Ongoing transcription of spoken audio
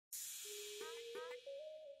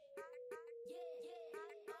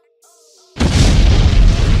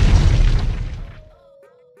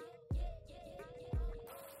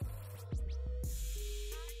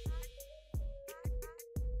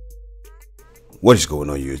What is going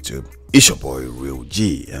on YouTube? It's your boy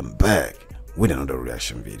RealGee. I'm back with another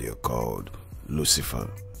reaction video called Lucifer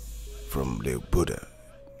from Lil Buddha.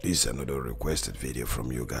 This is another requested video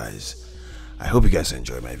from you guys. I hope you guys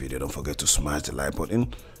enjoy my video. Don't forget to smash the like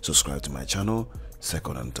button, subscribe to my channel,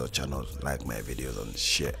 second and third channels, like my videos and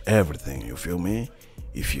share everything, you feel me?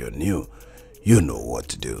 If you're new, you know what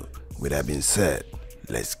to do. With that being said,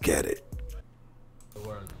 let's get it.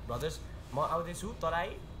 Brothers,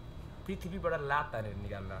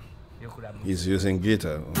 He's using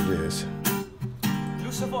guitar on this.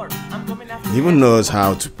 Lucifer, I'm coming after He even knows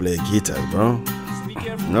how to play guitar, bro. Be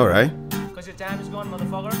careful. All right. Because your time is gone,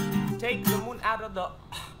 motherfucker. Take the moon out of the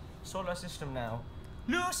solar system now.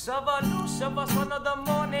 Lucifer, Lucifer, son of the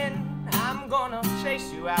morning, I'm gonna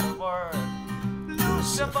chase you out of work.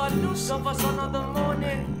 Lucifer, Lucifer, son of the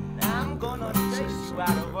morning, I'm gonna chase you out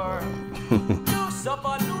of work.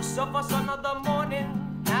 Lucifer, Lucifer, son of the morning,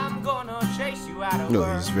 I'm gonna chase you out of work.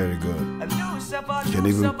 No, he's very good. Lucifer, He can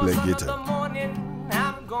even play son guitar. of the morning,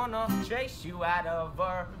 I'm gonna chase you out of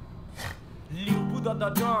work. Liu Buddha the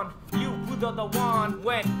dawn, Liu Buddha the one.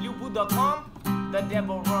 When Liu Buddha come, the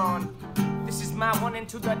devil run. This is my one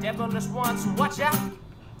into the devilish one, so watch out.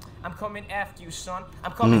 I'm coming after you, son.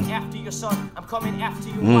 I'm coming after your son. I'm coming after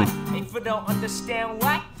you, what? If you don't understand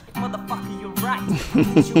why, motherfucker, you're right.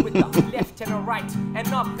 Hit you with the left and a right, and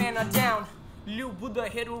up and a down. Liu Buddha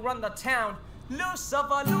here to run the town.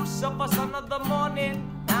 Lucifer, Lucifer, son of the morning,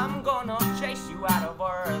 I'm gonna chase you out of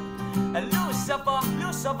earth. Lucifer,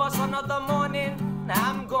 Lucifer, son of the morning,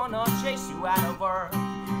 I'm gonna chase you out of earth.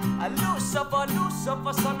 Lucifer,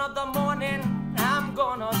 Lucifer, son of the morning, I'm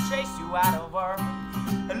gonna chase you out of earth.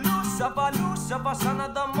 Lucifer, Lucifer, son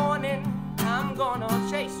of the morning, I'm gonna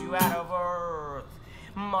chase you out of earth.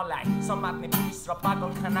 Malay, samat ni pulis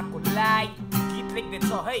rapagol kanakulay. Kitlik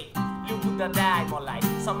dito, hey, Liu Buddha die. Malay,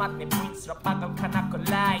 samat ni pulis rapagol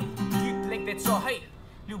kanakulay. Kitlik dito, hey,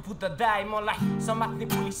 Liu Buddha die. Malay, samat ni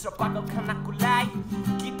pulis rapagol kanakulay.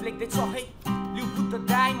 Kitlik dito, hey, Liu Buddha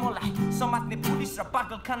die. Malay, samat ni pulis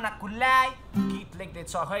rapagol kanakulay. Kitlik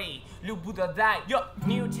dito, hey, Liu Buddha die. Yo,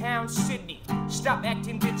 Newtown City, stop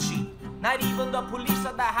acting bitchy. Not even the police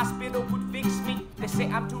at the hospital could fix me. They say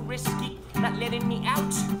I'm too risky, not letting me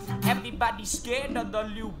out. Everybody's scared of the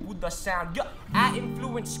Liu Buddha sound. Yo, I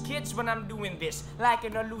influence kids when I'm doing this, like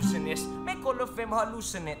an illusionist. Make all of them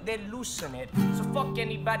hallucinate, they loosen it. So fuck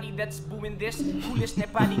anybody that's booing this. Coolest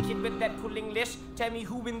Nepali kid with that cooling list. Tell me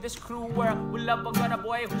who in this crew world will love a got a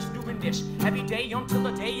boy who's doing this. Every day until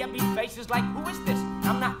the day I be faces like, who is this?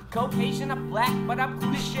 I'm not Caucasian, I'm black, but I'm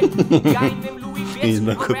cool as shit. Guy named Louis Vince. He's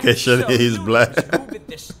not Caucasian, he's black.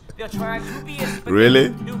 They're trying to be as Really?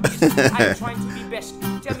 I'm trying to be best.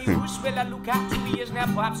 Tell me who's will I look at 2 years now,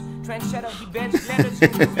 pops. Trendsetter, he bends letters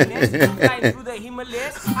in the flying through the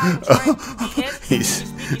Himalayas. I'm trying to be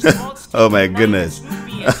S. Oh my goodness.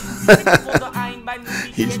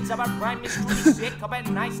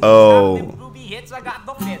 Oh. I got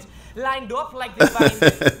the fence lined up like the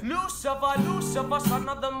vine. Lucifer, Lucifer, son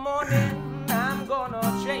of the morning, I'm gonna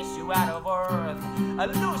chase you out of earth.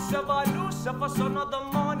 Lucifer, Lucifer, son of the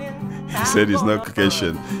morning. He said he's not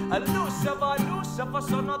Caucasian. Lucifer, Lucifer,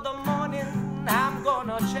 son of the morning, I'm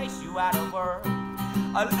gonna chase you out of earth.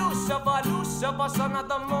 Lucifer, Lucifer, son of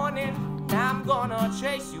the morning, I'm gonna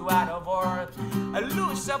chase you out of earth.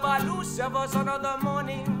 Lucifer, Lucifer, son of the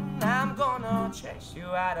morning, I'm gonna chase you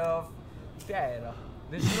out of there.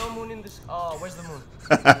 There's no moon in the sky. Oh, where's the moon?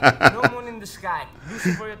 No moon in the sky.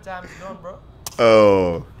 Lucifer, your time is gone, bro.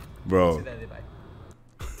 Oh, bro.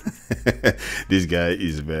 This guy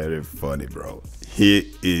is very funny, bro.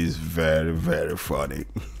 He is very, very funny.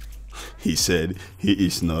 He said he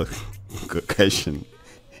is not Caucasian.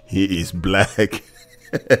 He is black.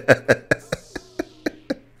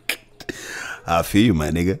 I feel you, my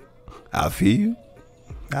nigga. I feel you.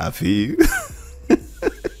 I feel you.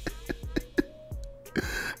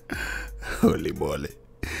 Holy moly.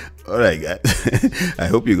 Alright guys, I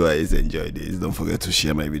hope you guys enjoyed this. Don't forget to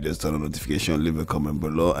share my videos, turn on notification, leave a comment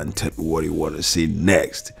below and tell me what you want to see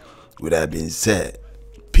next. With that being said,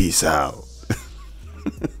 peace out.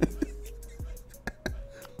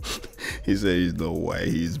 He said he's not white,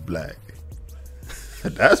 he's black.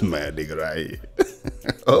 That's my nigga right here.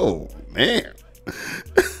 Oh man.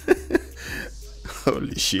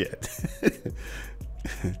 Holy shit.